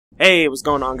Hey, what's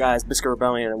going on, guys? Bizkit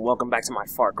Rebellion, and welcome back to my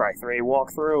Far Cry 3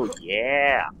 walkthrough.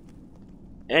 Yeah!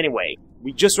 Anyway,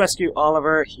 we just rescued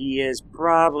Oliver. He is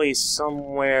probably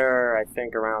somewhere, I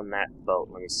think, around that boat.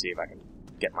 Let me see if I can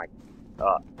get my...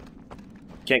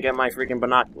 can't get my freaking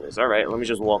binoculars. Alright, let me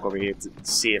just walk over here to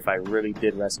see if I really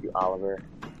did rescue Oliver.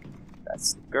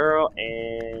 That's the girl,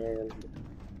 and...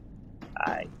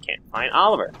 I can't find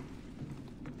Oliver.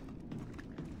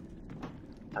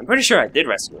 I'm pretty sure I did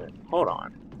rescue him. Hold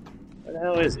on. Where the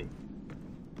hell is he?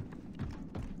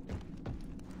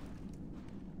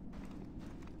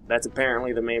 That's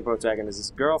apparently the main protagonist's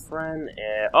girlfriend.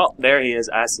 Oh, there he is.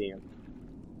 I see him.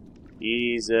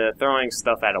 He's throwing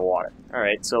stuff out of water.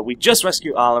 Alright, so we just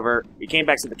rescued Oliver. We came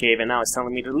back to the cave, and now it's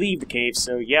telling me to leave the cave,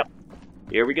 so yep.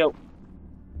 Here we go.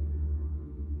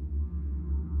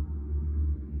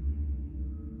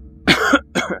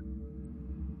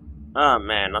 Oh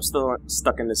man, I'm still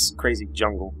stuck in this crazy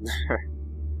jungle.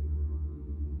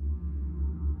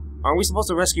 Aren't we supposed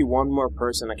to rescue one more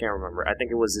person? I can't remember. I think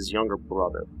it was his younger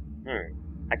brother.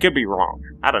 I could be wrong.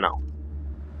 I don't know.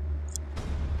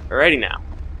 Alrighty now.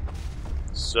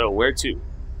 So, where to?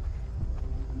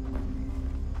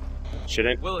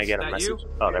 Shouldn't I get a message? You?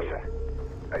 Oh, there we go.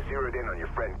 I zeroed in on your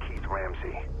friend Keith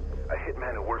Ramsey. A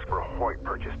hitman who works for Hoyt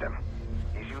purchased him.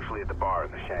 He's usually at the bar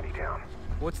in the shantytown.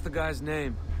 What's the guy's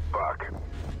name? Buck.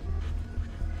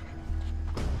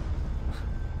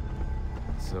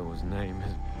 So his name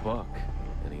is Buck,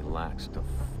 and he lacks the...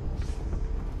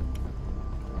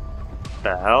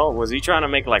 The hell? Was he trying to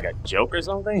make like a joke or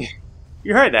something?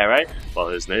 You heard that, right? Well,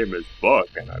 his name is Buck,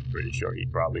 and I'm pretty sure he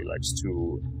probably likes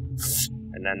to...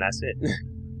 And then that's it.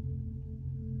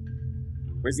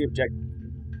 Where's the objective?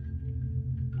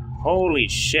 Holy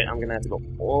shit, I'm gonna have to go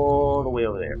all the way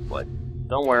over there, but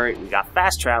don't worry, we got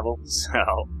fast travel,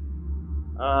 so...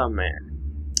 Oh, man.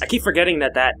 I keep forgetting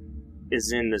that that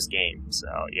is in this game, so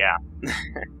yeah.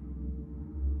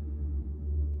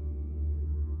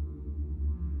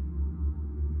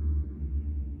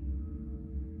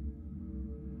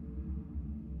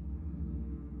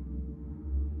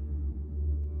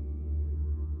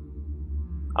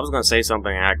 I was gonna say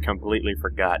something and I completely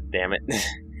forgot, damn it.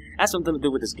 Has something to do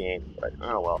with this game, but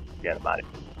oh well, forget about it.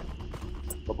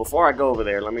 But before I go over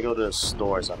there, let me go to the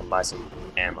store so I can buy some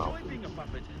ammo.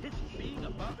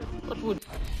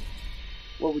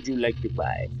 What would you like to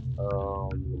buy?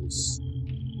 Let me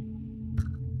see.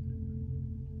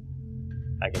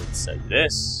 I can sell you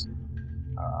this.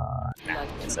 Nah, I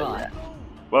can't sell you that.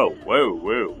 Whoa, whoa,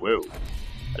 whoa, whoa.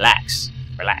 Relax,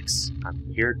 relax. I'm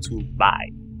here to buy.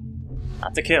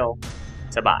 Not to kill,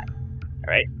 to buy.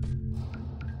 Alright?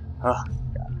 Oh,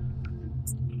 God.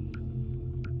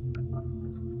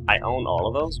 I own all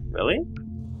of those? Really?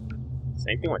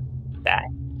 Same thing with that?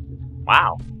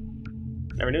 Wow.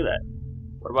 Never knew that.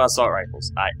 What about assault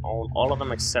rifles? I own all of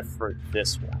them except for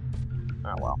this one.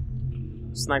 Oh well.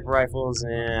 Sniper rifles,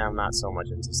 I'm not so much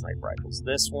into sniper rifles.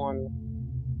 This one...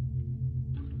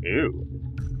 Ooh.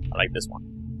 I like this one.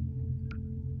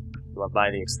 Do I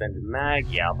buy the extended mag?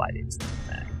 Yeah, I'll buy the extended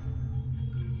mag.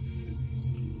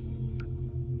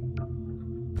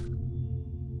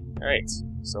 Alright,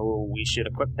 so we should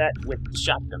equip that with the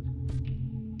shotgun.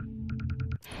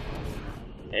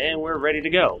 And we're ready to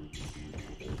go.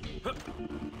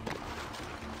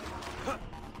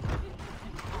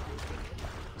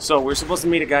 So, we're supposed to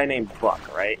meet a guy named Buck,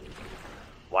 right?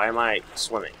 Why am I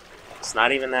swimming? It's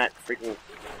not even that freaking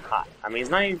hot. I mean,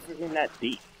 it's not even freaking that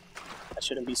deep. I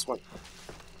shouldn't be swimming.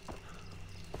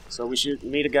 So, we should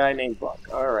meet a guy named Buck.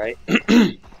 Alright.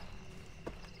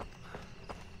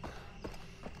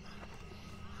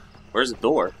 Where's the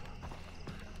door?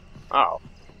 Oh.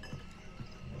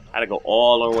 I had to go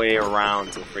all the way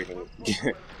around to freaking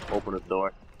open the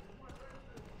door.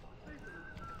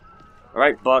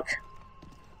 Alright, Buck.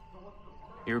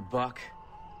 You're Buck?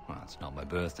 Well, it's not my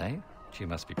birthday. She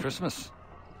must be Christmas.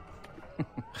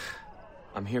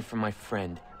 I'm here for my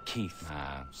friend, Keith.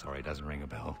 Sorry, it doesn't ring a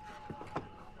bell.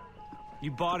 You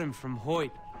bought him from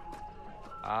Hoyt.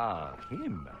 Ah,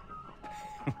 him.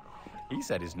 He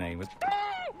said his name was...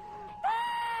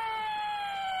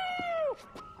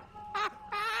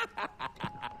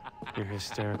 You're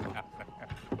hysterical.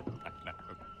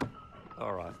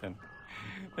 All right, then.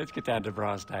 Let's get down to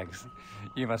brass tacks.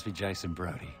 You must be Jason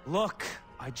Brody. Look,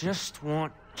 I just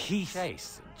want Keith.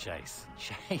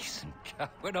 Jason.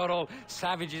 We're not all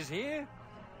savages here.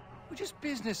 We're just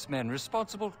businessmen,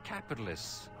 responsible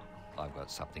capitalists. I've got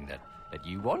something that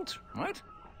you want, right?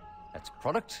 That's a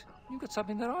product. You've got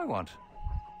something that I want.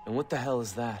 And what the hell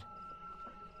is that?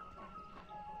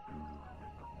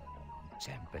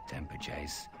 Temper,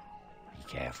 Jace. Be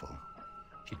careful.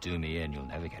 If you do me in, you'll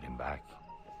never get him back.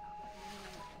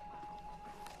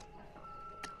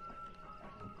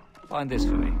 Find this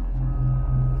for me.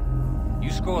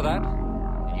 You score that,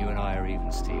 and you and I are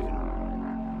even, Stephen.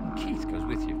 And Keith goes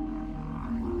with you.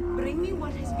 Bring me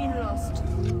what has been lost.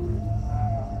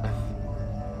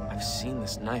 I've seen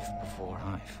this knife before.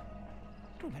 Knife?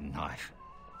 What do you mean knife?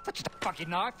 It's not just a fucking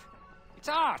knife. It's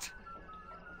art.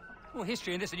 More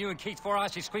history in this than you and Keith four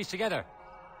actually squeezed together.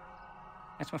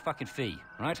 That's my fucking fee,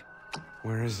 right?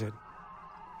 Where is it?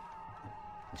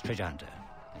 It's treasure hunter.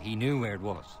 He knew where it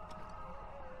was.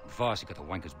 Farsi got the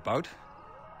wanker's boat.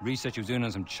 Research he was doing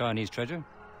on some Chinese treasure.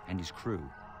 And his crew. Do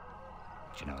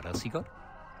you know what else he got?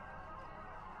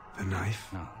 The knife?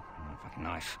 No, not a fucking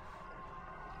knife.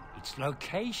 It's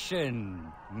location.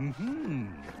 Mm-hmm.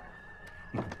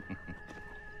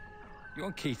 You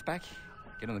want Keith back?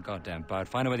 Get on the goddamn boat.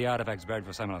 Find out where the artifact's buried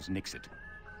before someone else nicks it.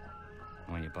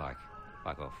 On your bike.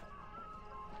 Back off.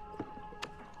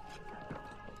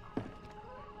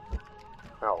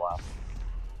 Oh, wow.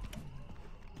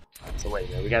 So wait a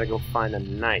minute, we gotta go find a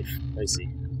knife. Let me see.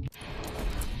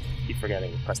 Keep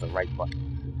forgetting to press the right button.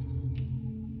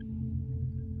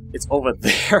 It's over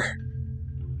there!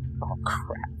 Oh,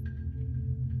 crap.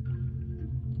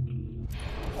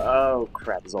 Oh,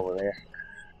 crap, it's over there.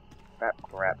 Crap,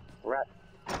 crap, crap.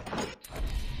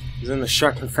 It's in the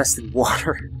shark-infested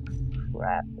water.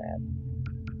 Crap, man.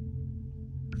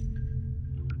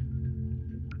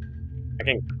 I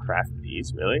can craft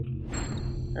these, really?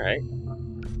 Alright.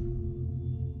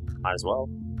 Might as well.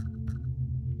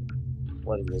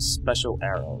 What is this? Special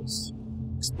arrows.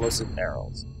 Explosive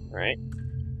arrows. Alright.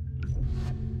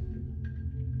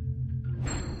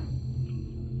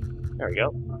 There we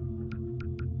go.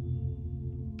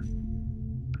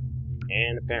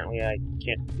 And apparently I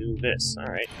can't do this.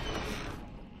 Alright.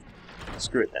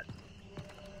 Screw it then.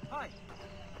 Hi.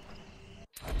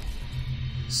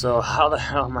 So how the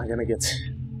hell am I gonna get to...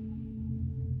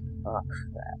 Oh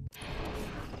crap.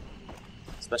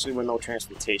 Especially with no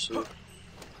transportation.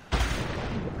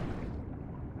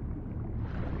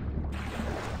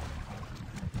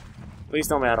 Please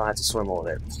tell me I don't have to swim over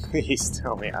there. Please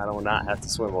tell me I do not have to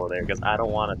swim over there, because I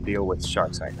don't want to deal with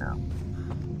sharks right now.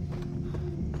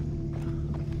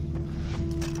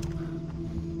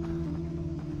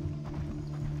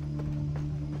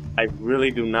 I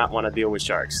really do not want to deal with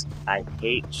sharks. I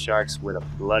hate sharks with a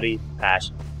bloody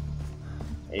passion.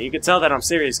 And you can tell that I'm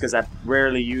serious because I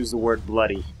rarely use the word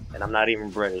bloody, and I'm not even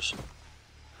British.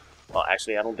 Well,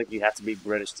 actually, I don't think you have to be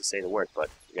British to say the word, but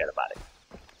forget about it.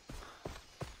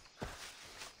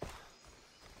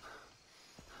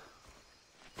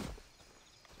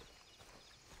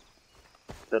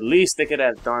 The least they could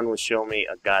have done was show me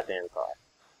a goddamn car.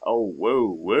 Oh, whoa,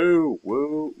 whoa,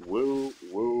 whoa, whoa,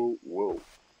 whoa, whoa.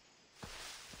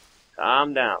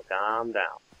 Calm down, calm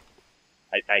down.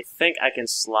 I think I can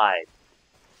slide.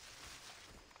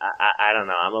 I don't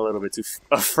know, I'm a little bit too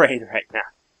afraid right now.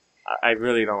 I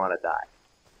really don't want to die.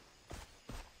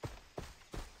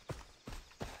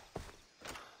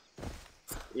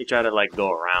 You try to, like,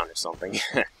 go around or something.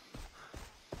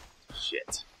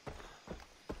 Shit.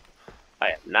 I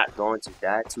am not going to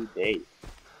die today.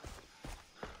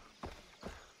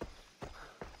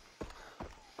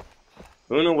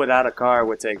 Who knew without a car it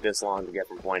would take this long to get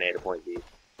from point A to point B?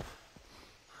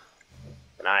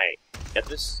 Can I get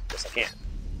this? Yes, I can.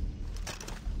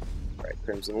 Alright,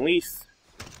 crimson leaf.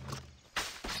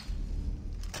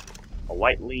 A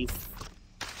white leaf.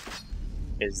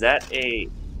 Is that a...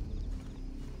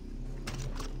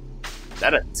 Is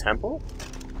that a temple?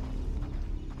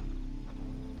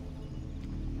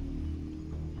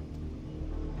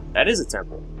 That is a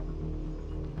temple.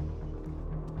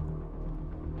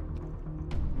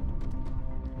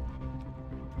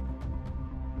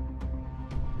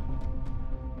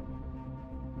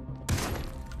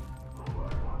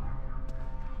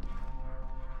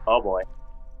 Oh boy.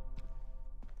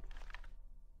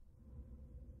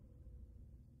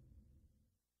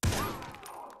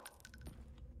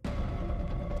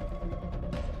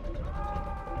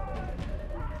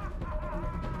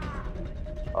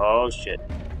 Oh shit.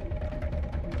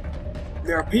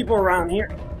 There are people around here.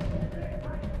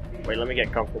 Wait, let me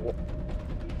get comfortable.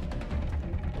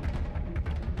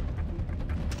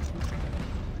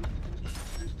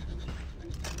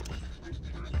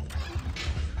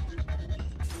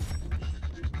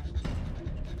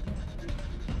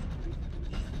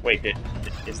 Wait,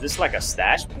 is this like a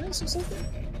stash place or something?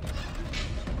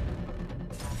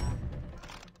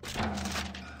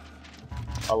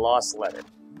 A lost letter.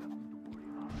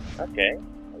 Okay,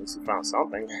 at least we found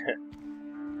something.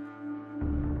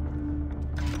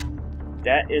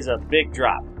 That is a big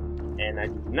drop. and I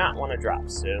do not want to drop,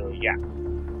 so yeah.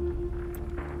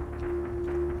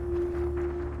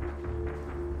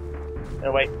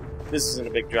 Oh wait, this isn't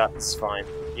a big drop, this is fine.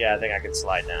 Yeah, I think I can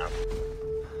slide down.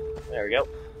 There we go.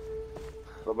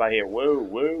 What about here? Whoa,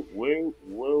 whoa, whoa,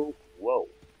 whoa, whoa.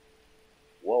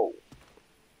 Whoa.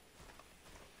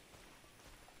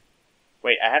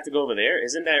 Wait, I have to go over there?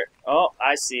 Isn't there... Oh,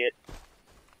 I see it.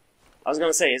 I was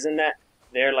gonna say, isn't that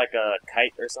there like a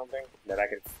kite or something that I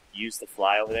could use to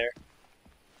fly over there?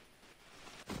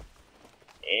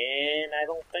 And I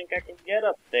don't think I can get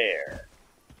up there.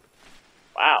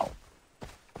 Wow.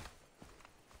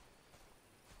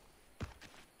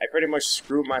 I pretty much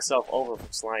screwed myself over from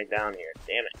sliding down here.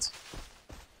 Damn it.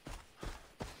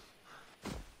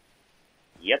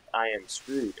 Yep, I am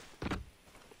screwed.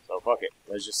 So fuck it.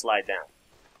 Let's just slide down.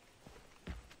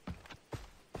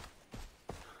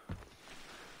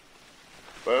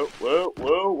 Whoa, whoa,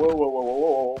 whoa, whoa, whoa, whoa,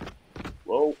 whoa, whoa.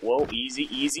 Whoa, whoa, easy,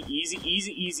 easy, easy,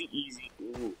 easy, easy, easy.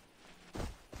 Ooh.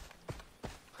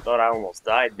 Thought I almost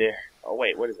died there. Oh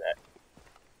wait, what is that?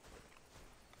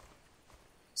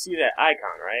 See that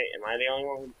icon, right? Am I the only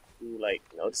one who like,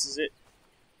 notices it?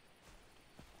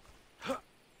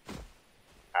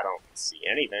 I don't see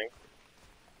anything.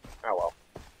 Oh well.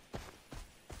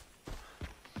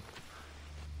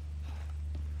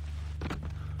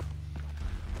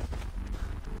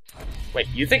 Wait,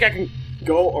 you think I can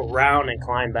go around and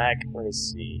climb back? Let me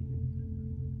see.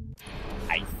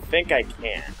 I think I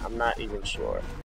can. I'm not even sure.